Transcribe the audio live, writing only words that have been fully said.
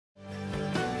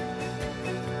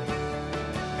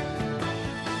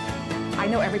I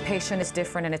know every patient is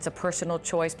different and it's a personal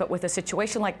choice, but with a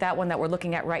situation like that one that we're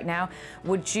looking at right now,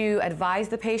 would you advise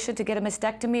the patient to get a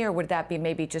mastectomy, or would that be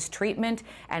maybe just treatment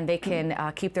and they can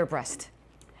keep their breast?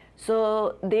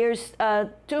 So there's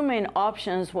two main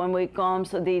options when it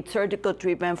comes to the surgical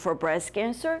treatment for breast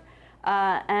cancer.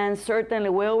 And certainly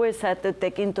we always have to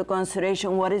take into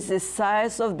consideration what is the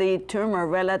size of the tumor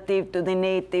relative to the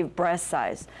native breast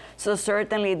size. So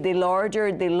certainly the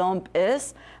larger the lump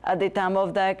is at the time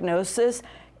of diagnosis,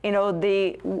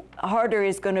 the harder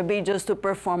it's going to be just to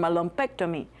perform a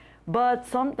lumpectomy. But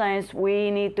sometimes we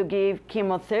need to give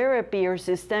chemotherapy or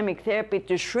systemic therapy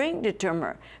to shrink the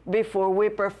tumor before we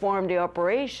perform the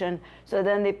operation, so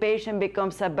then the patient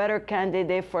becomes a better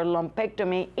candidate for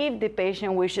lumpectomy if the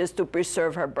patient wishes to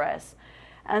preserve her breast.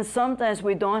 And sometimes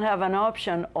we don't have an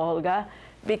option, Olga,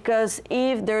 because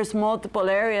if there's multiple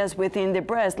areas within the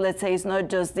breast, let's say it's not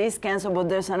just this cancer, but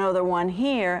there's another one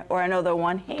here or another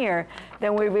one here,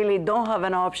 then we really don't have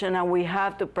an option and we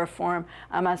have to perform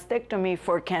a mastectomy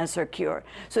for cancer cure.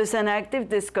 So it's an active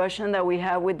discussion that we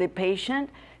have with the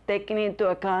patient, taking into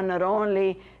account not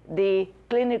only the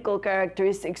clinical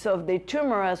characteristics of the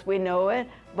tumor as we know it,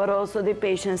 but also the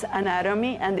patient's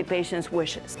anatomy and the patient's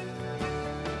wishes.